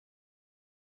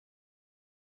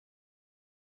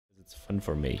It's fun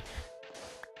for me.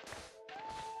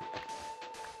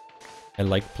 I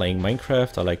like playing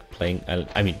Minecraft. I like playing.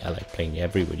 I mean, I like playing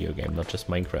every video game, not just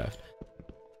Minecraft.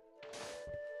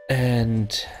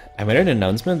 And I made an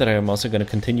announcement that I'm also going to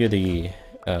continue the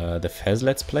Fez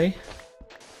Let's Play,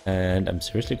 and I'm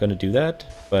seriously going to do that.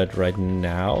 But right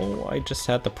now, I just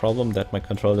had the problem that my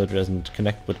controller doesn't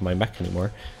connect with my Mac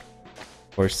anymore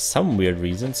for some weird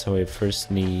reason. So I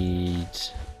first need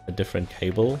a different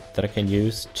cable that I can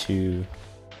use to.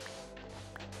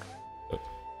 Oh,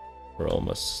 we're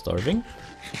almost starving.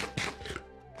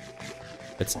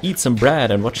 Let's eat some bread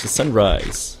and watch the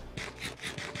sunrise.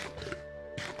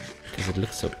 Because it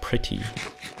looks so pretty.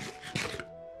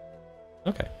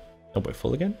 Okay. Oh, we're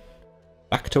full again?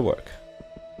 Back to work.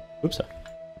 Oops.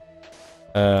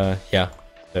 Yeah.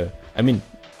 So, I mean,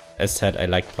 as said, I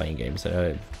like playing games.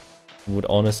 I would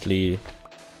honestly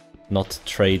not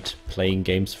trade playing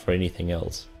games for anything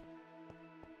else.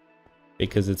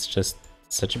 Because it's just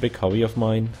such a big hobby of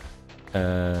mine.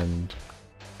 And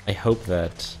I hope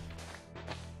that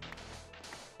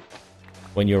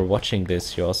when you're watching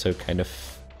this, you also kind of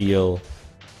feel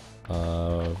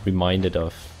reminded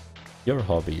of your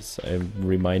hobbies. I'm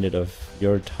reminded of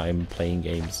your time playing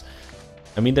games.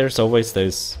 I mean, there's always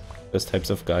those types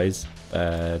of guys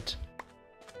that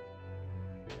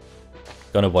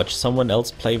gonna watch someone else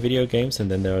play video games,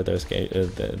 and then there are those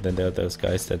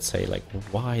guys that say like,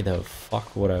 why the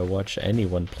fuck would I watch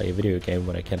anyone play a video game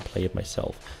when I can't play it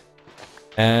myself?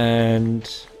 And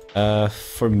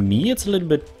for me, it's a little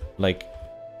bit like,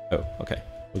 oh, okay,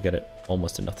 we get it.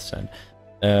 Almost enough sand.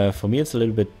 For me, it's a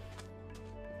little bit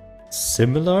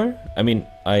similar. I mean,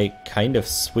 I kind of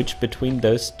switch between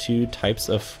those two types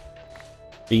of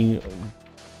being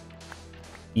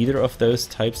either of those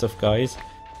types of guys,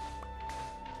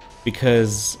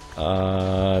 because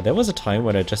there was a time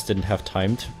when I just didn't have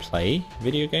time to play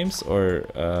video games, or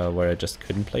where I just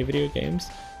couldn't play video games,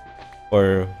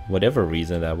 or whatever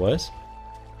reason that was.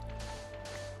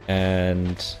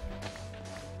 And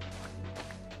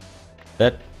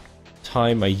that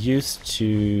time I used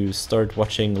to start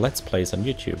watching Let's Plays on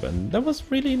YouTube, and that was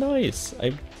really nice.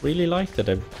 I really liked it.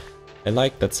 I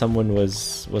liked that someone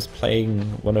was playing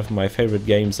one of my favorite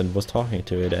games and was talking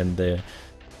to it, and the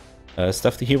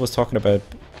stuff that he was talking about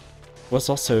was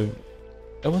also,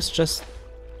 it was just,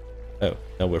 oh,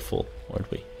 now we're full,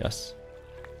 aren't we? Yes.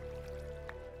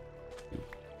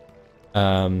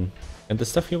 And the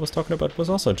stuff he was talking about was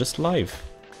also just live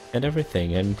and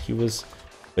everything, and he was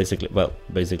basically, well,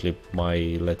 basically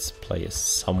my Let's Play is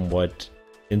somewhat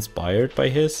inspired by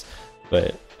his,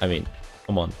 but I mean,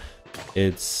 come on,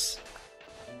 it's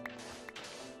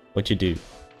what you do,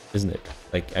 isn't it?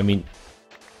 Like, I mean,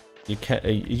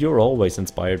 you're always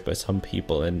inspired by some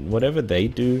people, and whatever they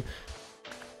do,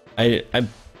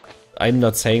 I'm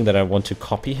not saying that I want to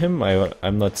copy him.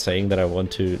 I'm not saying that I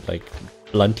want to like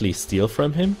bluntly steal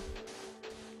from him,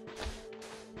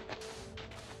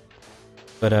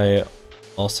 but I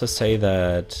also say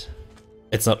that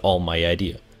it's not all my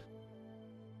idea.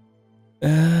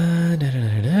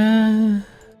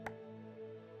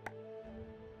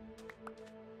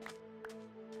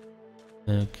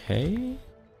 Okay,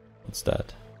 what's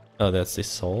that? Oh, that's the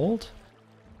salt.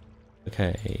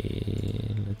 Okay,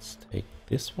 let's take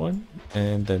this one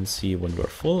and then see when we're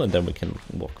full, and then we can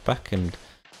walk back and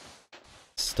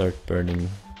start burning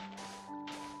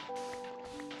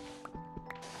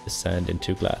the sand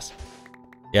into glass.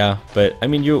 Yeah, but I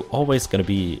mean, you're always gonna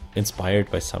be inspired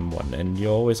by someone, and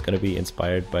you're always gonna be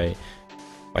inspired by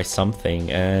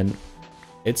something, and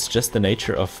it's just the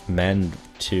nature of man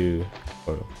to,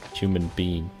 or human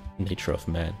being, nature of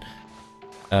man.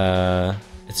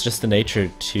 It's just the nature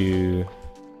to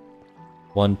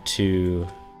want to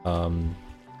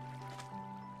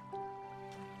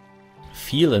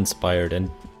feel inspired and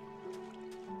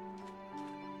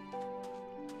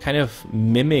kind of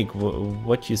mimic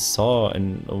what you saw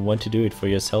and want to do it for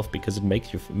yourself because it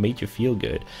made you feel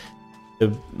good.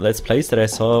 The Let's Plays that I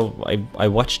saw, I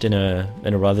watched in a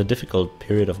rather difficult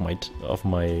period of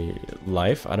my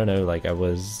life. I don't know, like I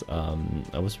was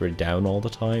very down all the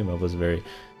time.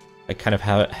 I kind of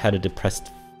had a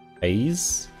depressed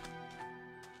phase,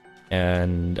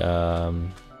 and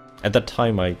at that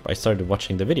time I started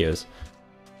watching the videos,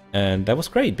 and that was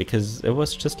great because it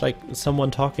was just like someone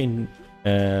talking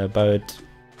about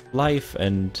life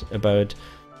and about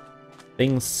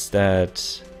things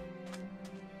that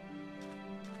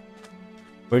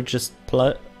were just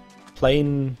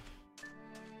plain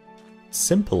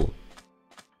simple,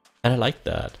 and I liked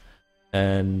that,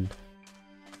 and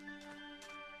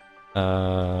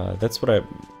that's what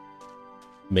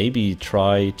maybe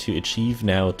try to achieve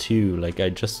now too. Like I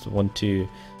just want to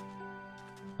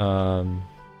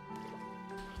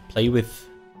play with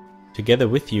together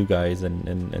with you guys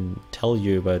and tell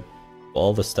you about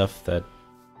all the stuff that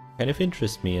kind of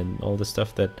interests me and all the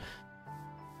stuff that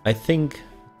I think is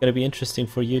gonna be interesting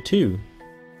for you too.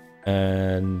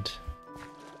 And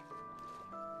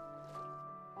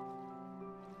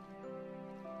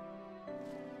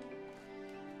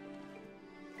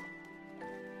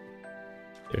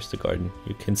there's the garden.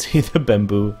 You can see the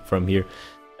bamboo from here,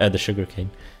 the sugarcane.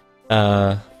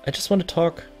 I just want to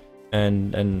talk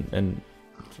and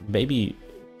maybe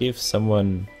give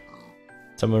someone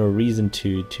a reason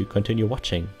to continue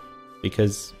watching,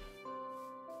 because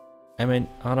I mean,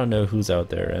 I don't know who's out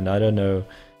there, and I don't know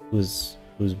who's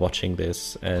watching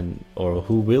this or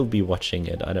who will be watching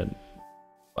it.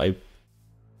 I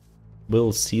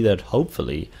will see that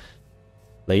hopefully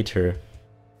later,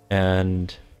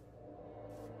 and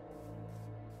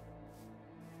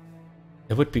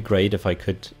it would be great if I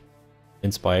could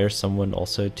inspire someone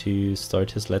also to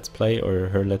start his Let's Play or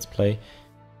her Let's Play,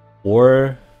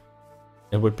 or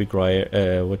it would be great.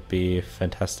 Would be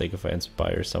fantastic if I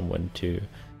inspire someone to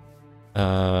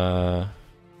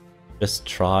just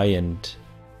try and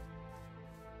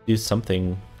do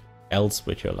something else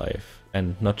with your life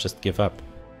and not just give up.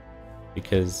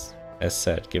 Because, as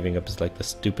said, giving up is like the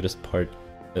stupidest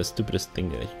thing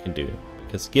that you can do.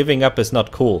 Because giving up is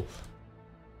not cool.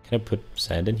 Can I put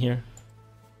sand in here?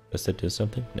 Does that do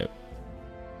something? No.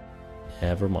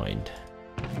 Never mind.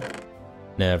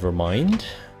 Never mind.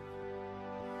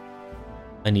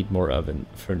 I need more oven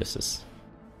furnaces.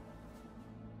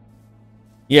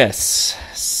 Yes,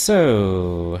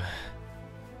 so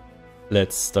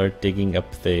let's start digging up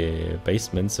the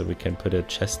basement so we can put a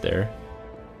chest there.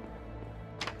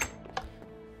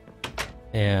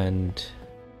 And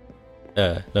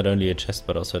not only a chest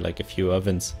but also like a few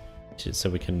ovens so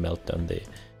we can melt down the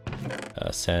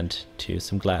sand to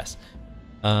some glass.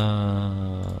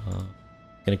 Gonna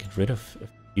get rid of a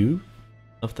few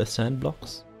of the sand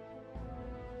blocks.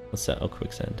 What's that? Oh,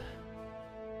 quicksand.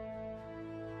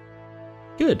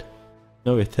 Good.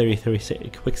 No, with 30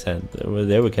 quicksand.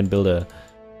 There we can build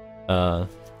a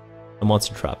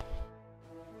monster trap.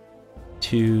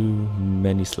 Too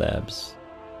many slabs.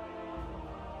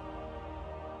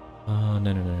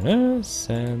 No.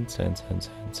 Sand.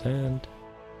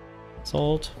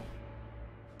 Salt.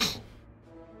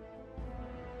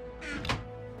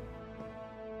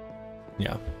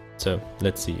 Yeah. So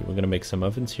let's see. We're gonna make some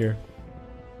ovens here.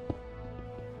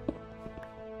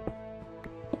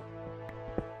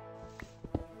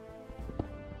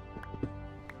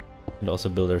 And also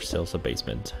build ourselves a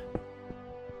basement.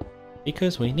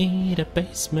 Because we need a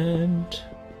basement.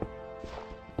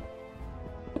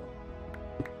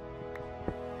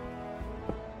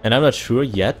 And I'm not sure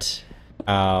yet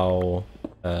how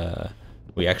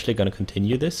we're actually gonna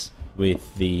continue this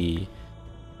with the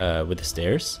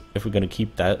stairs. If we're gonna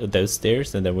keep those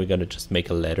stairs and then we're gonna just make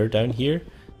a ladder down here.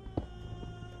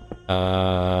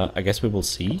 I guess we will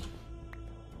see.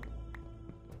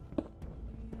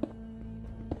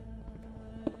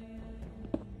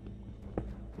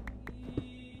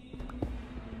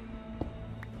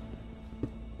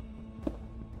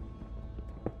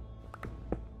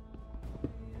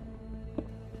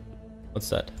 What's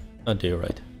that? Oh, you're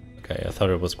right. Okay, I thought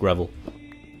it was gravel.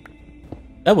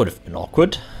 That would have been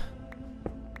awkward.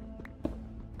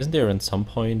 Isn't there at some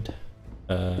point...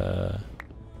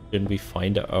 didn't we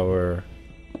find our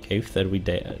cave that we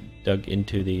dug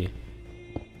into the...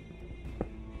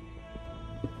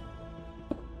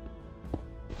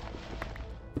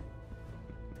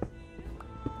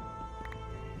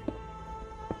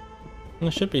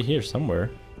 It should be here somewhere.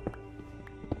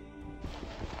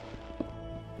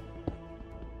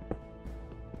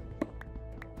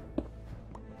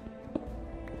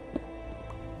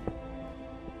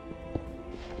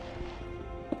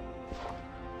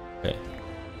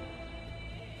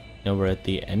 Now we're at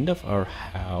the end of our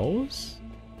house.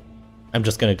 I'm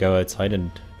just gonna go outside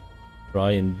and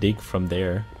try and dig from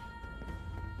there.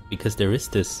 Because there is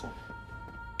this...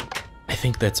 I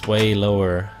think that's way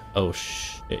lower. Oh,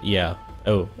 yeah.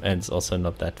 Oh, and it's also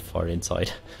not that far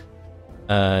inside.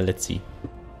 Let's see.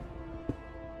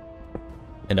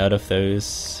 And out of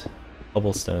those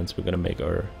cobblestones, we're gonna make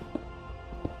our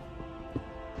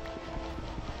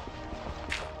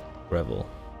gravel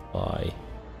by...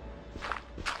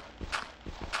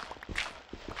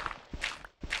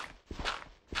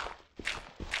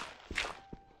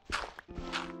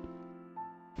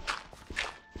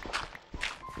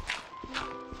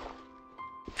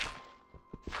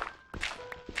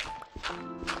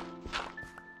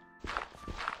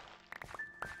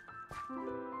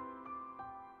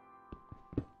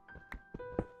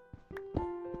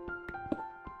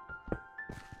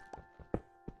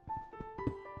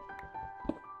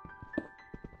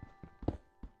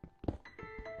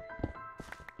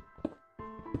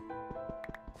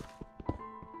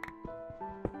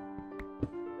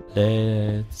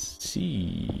 Let's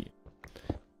see.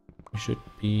 We should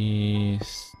be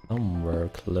somewhere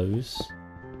close.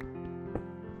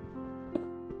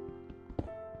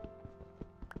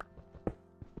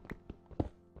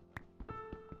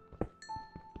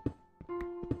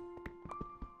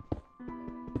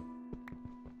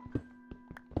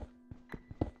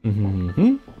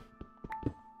 Mm-hmm.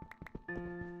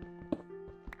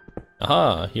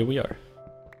 Aha, here we are.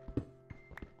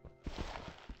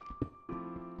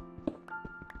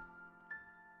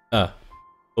 Ah,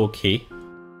 okay.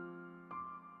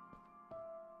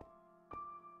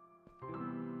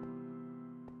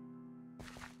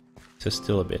 So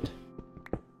still a bit.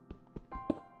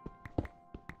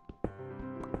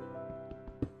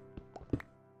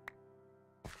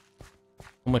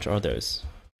 How much are those?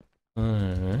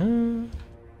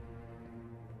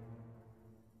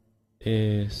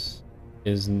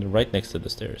 Is right next to the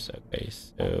stairs. Okay,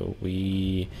 so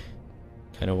we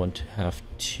kind of want to have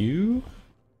 2.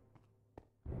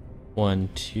 1,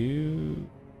 2.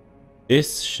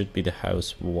 This should be the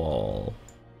house wall.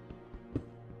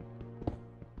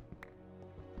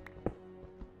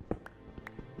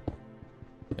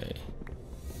 Okay.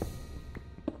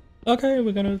 Okay,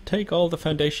 we're gonna take all the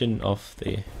foundation off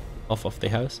of the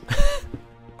house.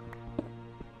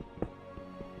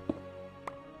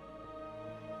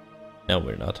 No,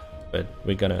 we're not, but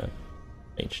we're gonna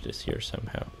change this here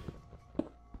somehow.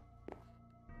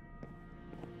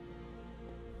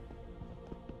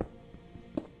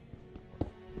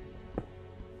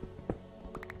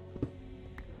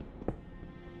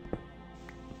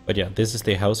 But yeah, this is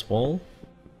the house wall.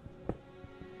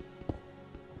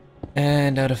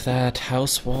 And out of that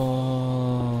house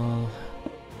wall...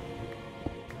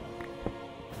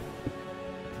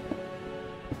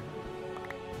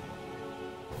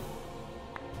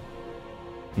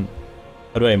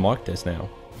 How do I mark this now?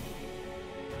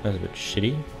 That's a bit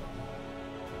shitty.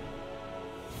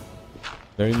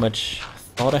 Very much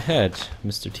thought ahead,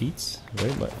 Mr. Teets.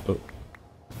 Very much... Oh.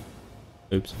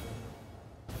 Oops.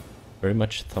 Very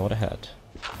much thought ahead.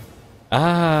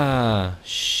 Ah,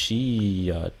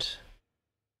 shit.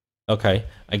 Okay,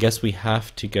 I guess we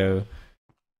have to go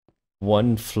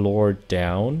 1 floor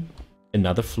down,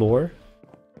 another floor,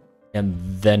 and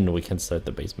then we can start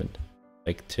the basement.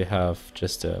 Like to have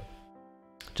just a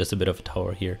bit of a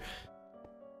tower here.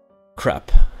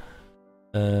 Crap.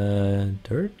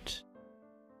 Dirt?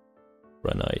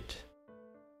 Granite.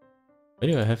 Why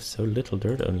do I have so little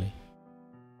dirt only?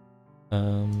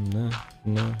 No.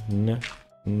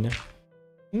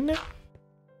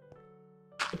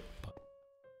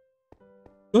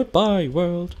 Goodbye,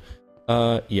 world.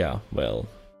 Yeah, well,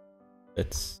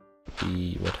 let's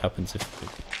see what happens if we...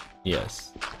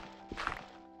 Yes.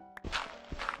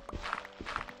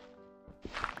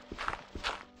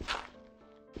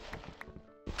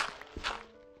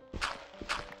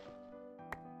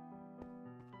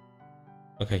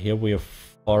 Okay, here we are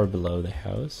far below the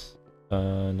house.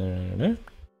 No.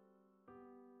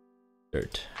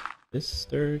 Dirt. This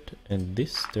dirt, and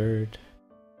this dirt,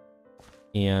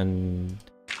 and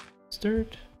this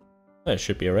dirt. That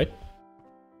should be alright.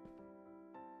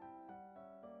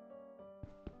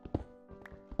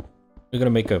 We're gonna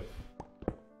make a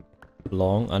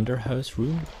long underhouse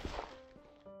room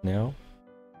now.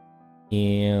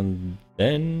 And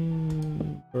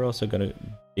then we're also gonna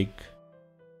dig.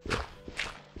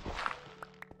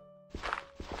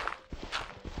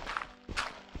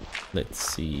 Let's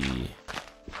see.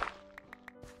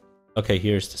 Okay,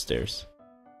 here's the stairs.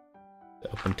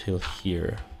 Up until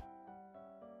here.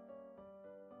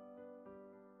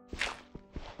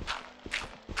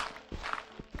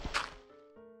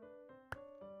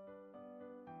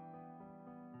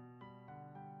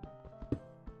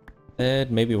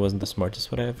 That maybe wasn't the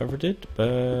smartest what I've ever did,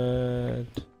 but...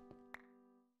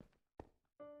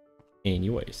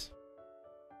 Anyways.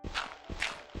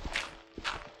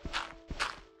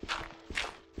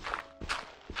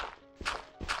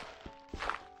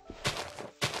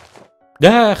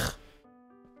 Ugh!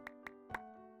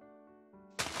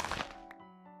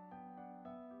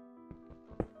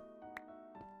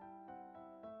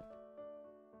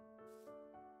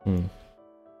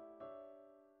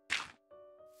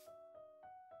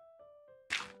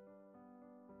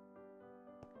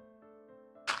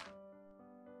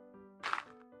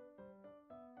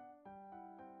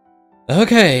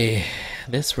 Okay,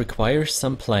 this requires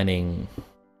some planning.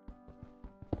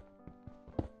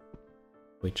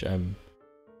 Which I'm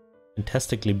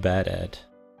fantastically bad at.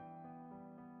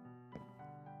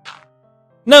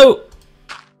 No!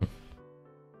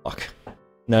 Fuck.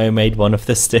 Now I made one of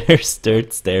the stairs,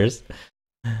 dirt stairs.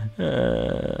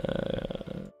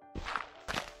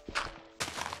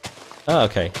 Ah,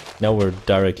 okay. Now we're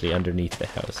directly underneath the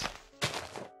house.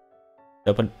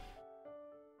 Up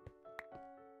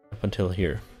until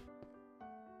here.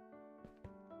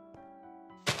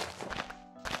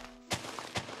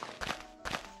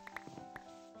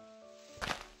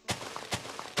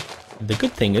 The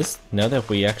good thing is, now that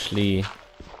we actually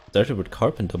started with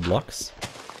carpenter blocks,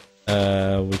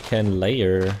 we can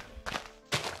layer,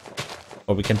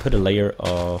 or we can put a layer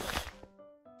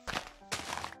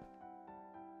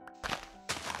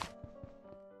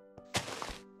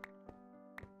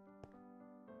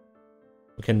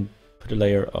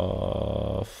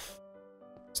of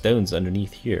stones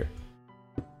underneath here.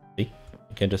 See?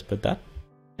 You can just put that,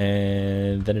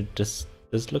 and then it just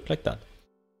does look like that.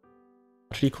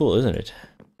 Actually cool, isn't it?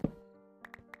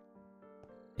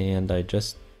 And I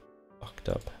just fucked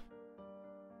up.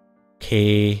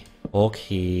 Okay,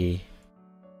 okay.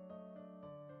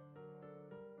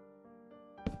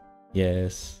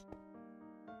 Yes.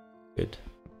 Good.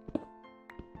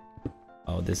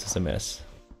 Oh, this is a mess.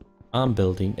 I'm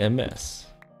building a mess.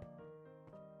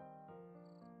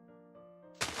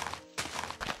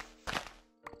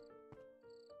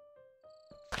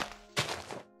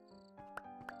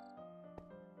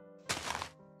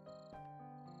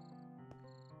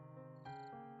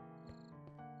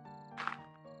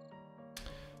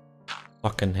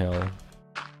 Fucking hell.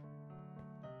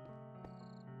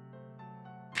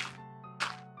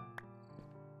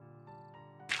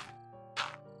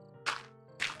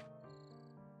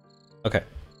 Okay.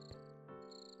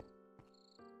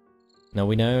 Now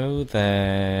we know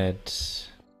that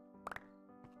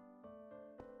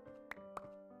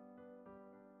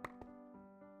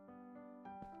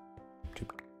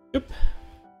we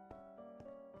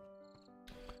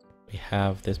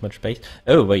have this much space.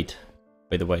 Oh wait,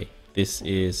 by the way, this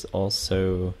is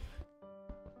also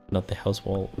not the house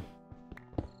wall.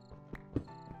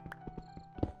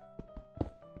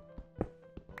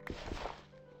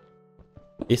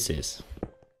 This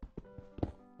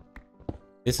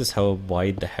is how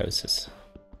wide the house is.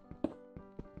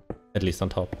 At least on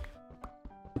top.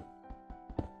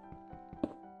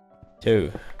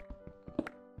 So,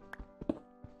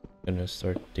 gonna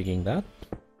start digging that.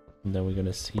 And then we're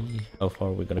gonna see how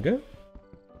far we're gonna go.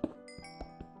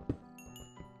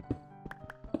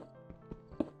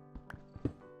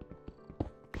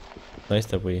 Nice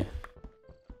that we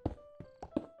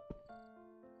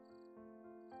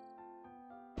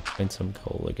find some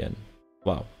coal again.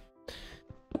 Wow.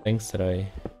 Thanks that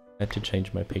I had to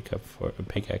change my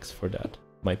pickaxe for that.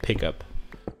 My pickup.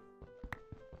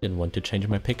 Didn't want to change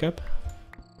my pickup.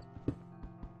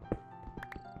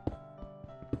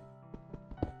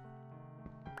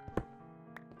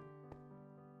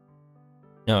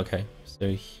 Okay, so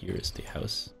here's the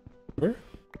house. Where?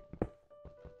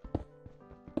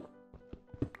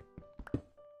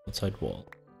 Outside wall.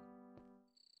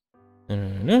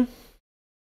 No.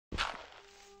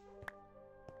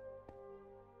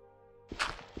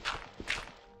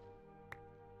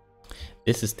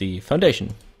 This is the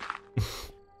foundation.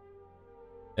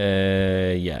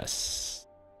 Yes.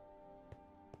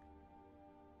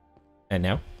 And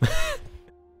now?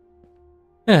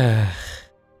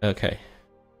 Okay.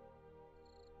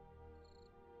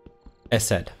 As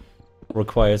said,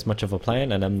 requires much of a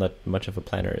plan, and I'm not much of a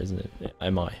planner, isn't it?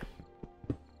 Am I?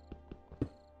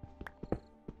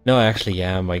 No, I actually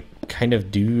am. I kind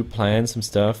of do plan some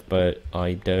stuff, but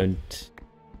I don't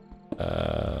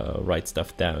write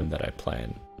stuff down that I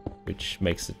plan, which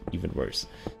makes it even worse.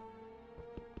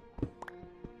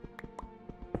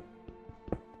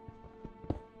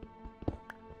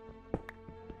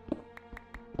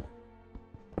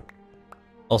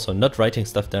 Also, not writing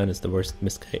stuff down is the worst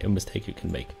mistake you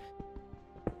can make.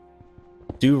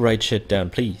 Do write shit down,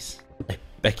 please. I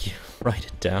beg you, write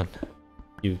it down.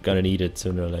 You're gonna need it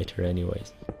sooner or later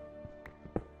anyways.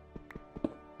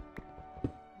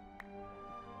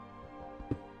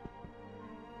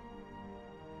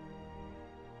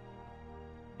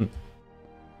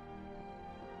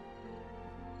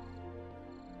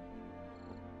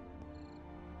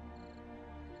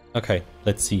 Okay,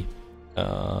 let's see.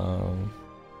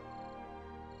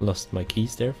 Lost my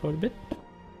keys there for a bit.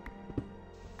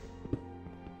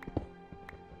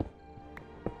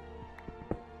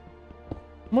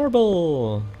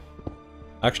 Marble!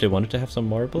 I actually wanted to have some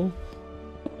marble,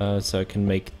 so I can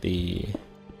make the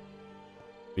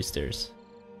 3 stairs.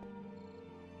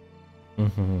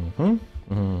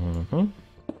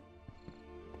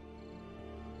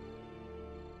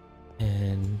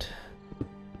 And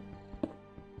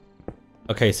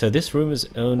okay, so this room is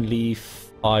only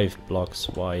 5 blocks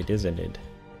wide, isn't it?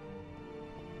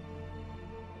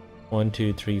 1,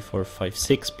 2, 3, 4, 5,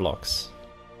 6 blocks.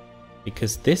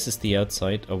 Because this is the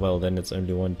outside. Oh well, then it's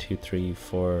only 1, 2, 3,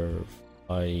 4,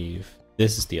 5.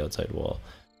 This is the outside wall.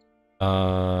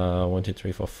 1, 2,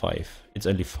 3, 4, 5. It's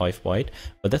only 5 wide,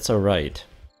 but that's alright.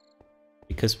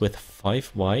 Because with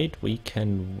 5 wide we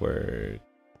can work.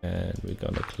 And we're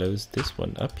gonna close this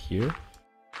one up here.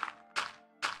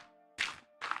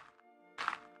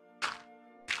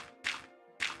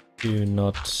 Do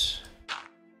not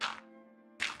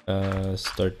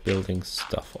start building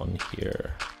stuff on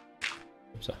here.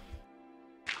 Oops.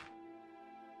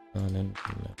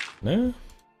 No.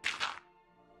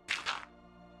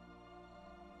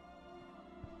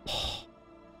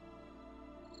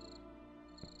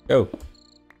 Go.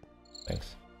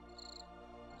 Thanks.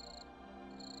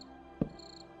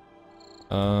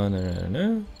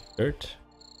 No. Dirt.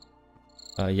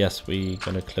 Yes, we're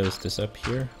gonna close this up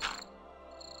here.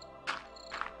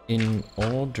 In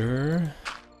order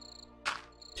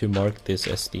to mark this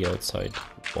as the outside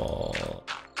wall.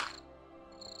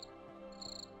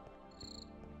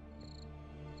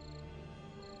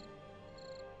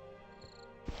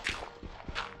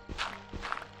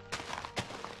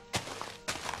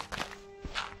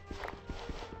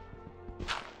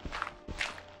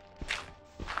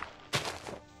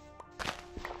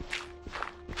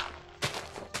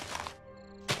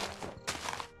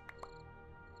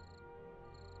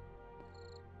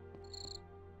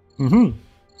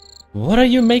 What are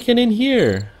you making in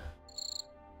here?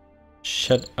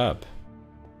 Shut up.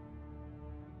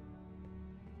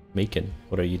 Macon,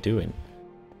 what are you doing?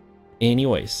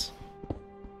 Anyways.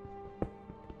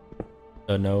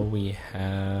 So now we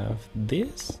have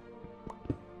this.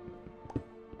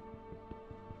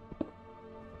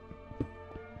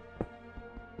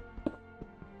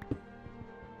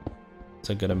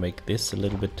 So I'm gonna make this a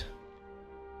little bit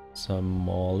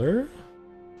smaller.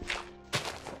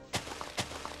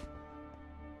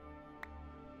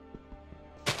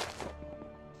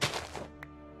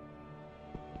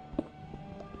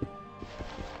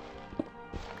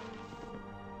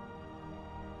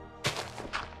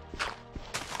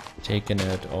 Taken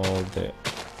out all the...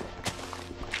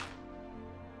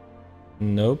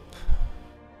 Nope.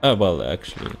 Oh, well,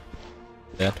 actually,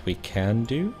 that we can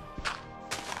do.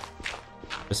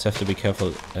 Just have to be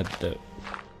careful at the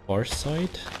far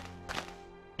side.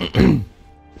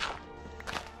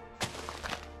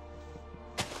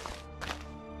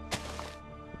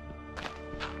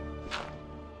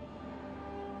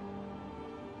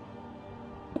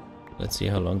 Let's see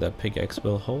how long that pickaxe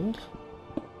will hold.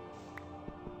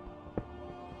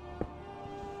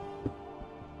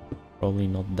 Probably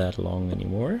not that long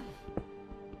anymore.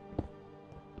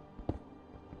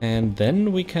 And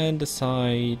then we can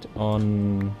decide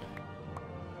on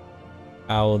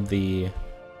how the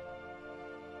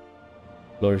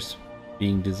floor's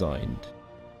being designed.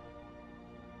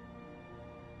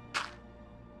 I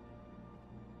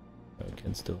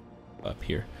can still up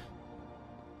here.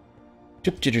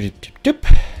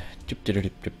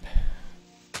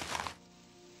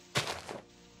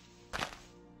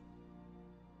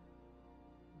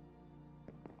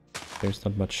 There's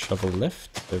not much shovel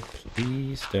left, so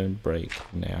please don't break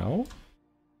now.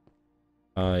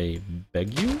 I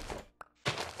beg you.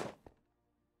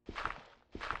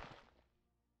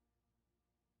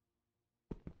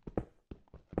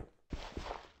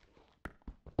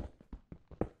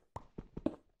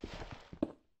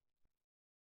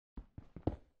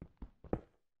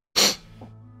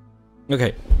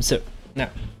 Okay, so now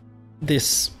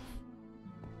this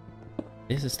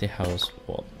is the house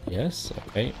wall. Yes,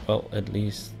 okay, well, at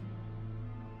least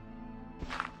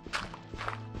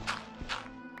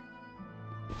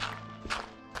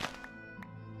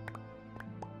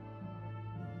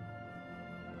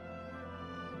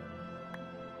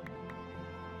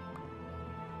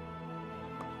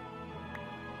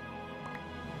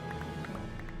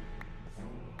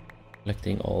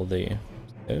collecting all the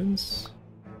stones.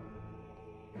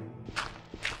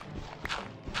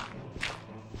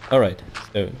 Alright,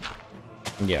 so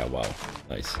yeah, wow,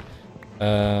 nice.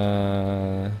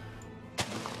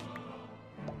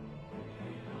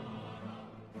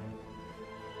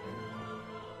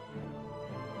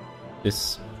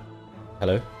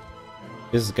 Hello?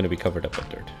 This is gonna be covered up with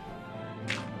dirt.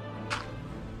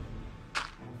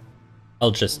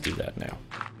 I'll just do that now.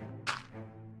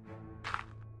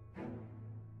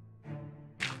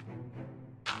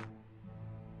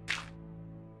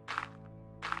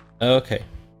 Okay,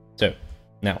 so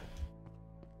now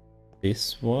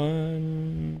this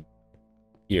one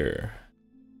here.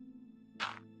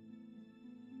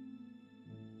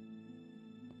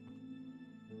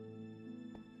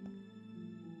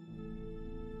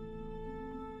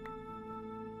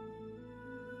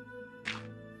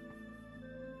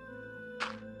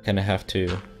 kind of have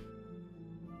to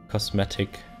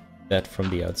cosmetic that from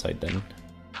the outside then.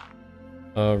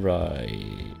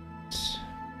 Alright.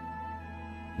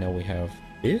 Now we have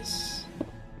this.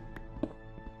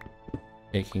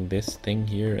 Taking this thing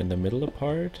here in the middle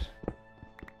apart.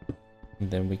 And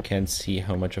then we can see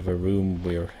how much of a room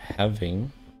we're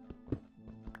having.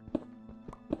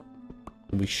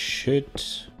 We should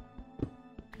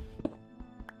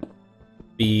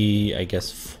be, I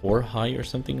guess, 4 high or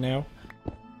something now.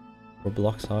 4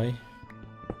 blocks high.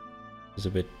 It's a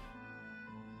bit...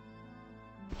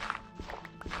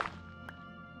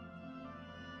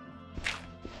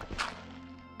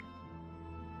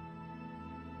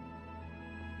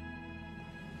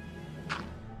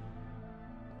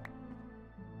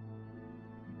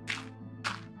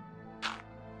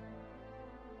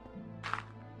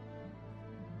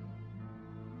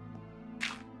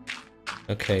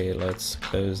 Okay, let's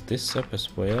close this up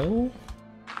as well.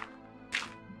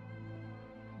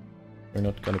 We're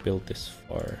not gonna build this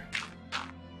far.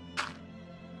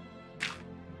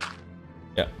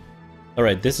 Yeah.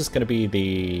 Alright, this is gonna be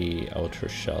the outer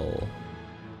shell.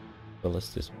 Well,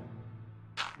 is this?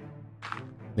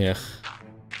 Yeah.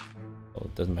 Well,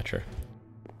 it doesn't matter.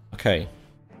 Okay.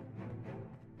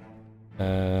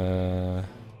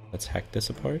 Let's hack this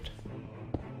apart.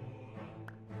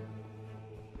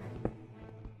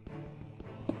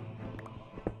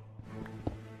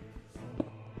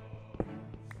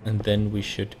 And then we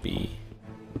should be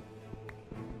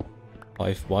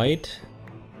 5 wide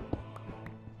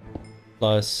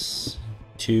plus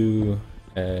 2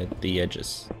 at the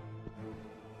edges.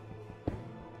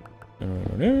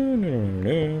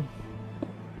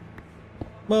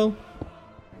 Well,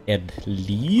 at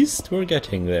least we're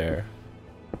getting there.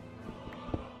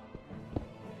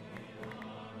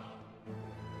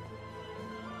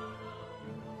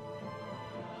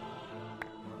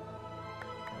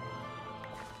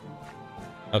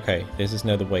 Okay, this is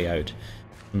now the way out.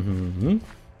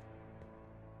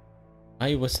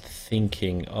 I was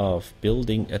thinking of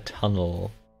building a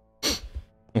tunnel.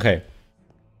 Okay,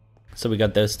 so we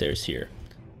got those stairs here.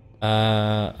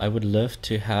 I would love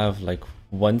to have like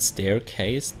one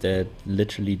staircase that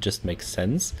literally just makes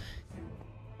sense.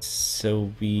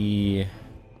 So we...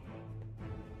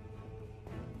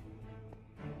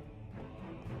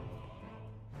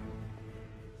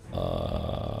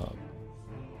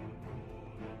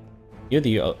 You're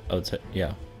the outside,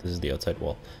 yeah, this is the outside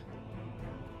wall.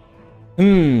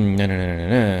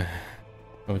 No.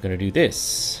 We're gonna do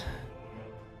this.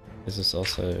 This is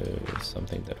also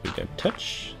something that we don't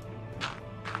touch.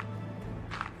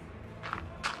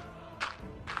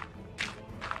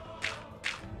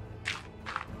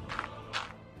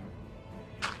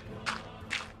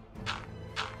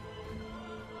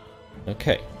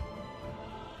 Okay.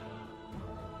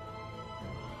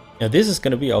 Now this is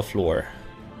gonna be our floor.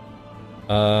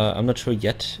 I'm not sure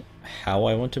yet how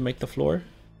I want to make the floor.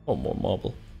 Oh, more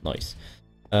marble. Nice.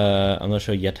 I'm not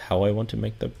sure yet how I want to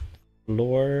make the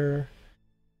floor.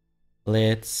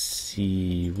 Let's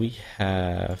see. We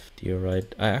have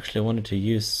diorite. I actually wanted to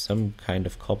use some kind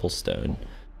of cobblestone.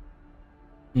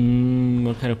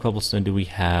 What kind of cobblestone do we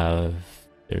have?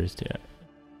 There's the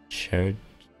shared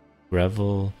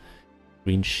gravel,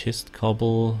 green schist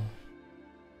cobble,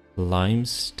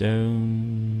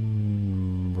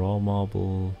 limestone, raw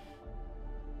marble.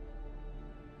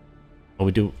 Or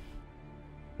do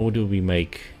we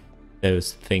make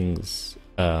those things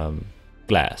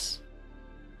glass?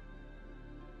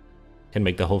 Can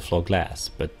make the whole floor glass,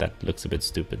 but that looks a bit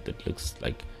stupid. That looks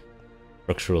like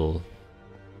structural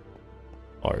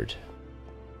art.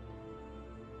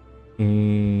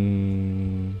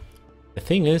 The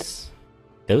thing is,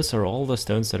 those are all the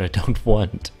stones that I don't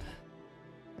want.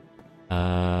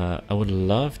 I would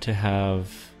love to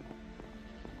have...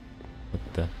 What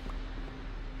the...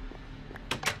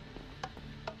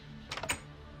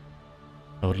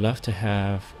 I would love to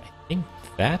have, I think,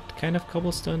 that kind of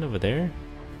cobblestone over there.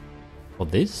 Or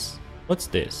this? What's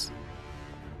this?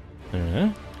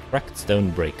 Cracked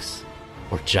stone bricks.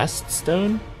 Or just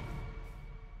stone?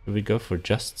 Do we go for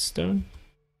just stone?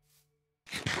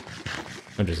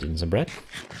 I'm just eating some bread.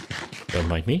 Don't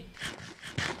mind me.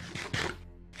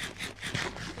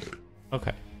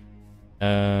 Okay.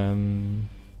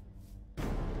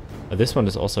 Oh, this one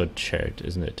is also shared,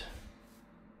 isn't it?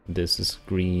 This is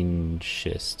green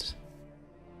schist.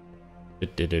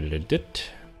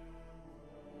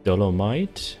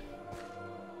 Dolomite.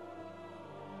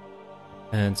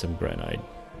 And some granite.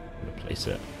 I'm gonna place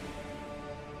it.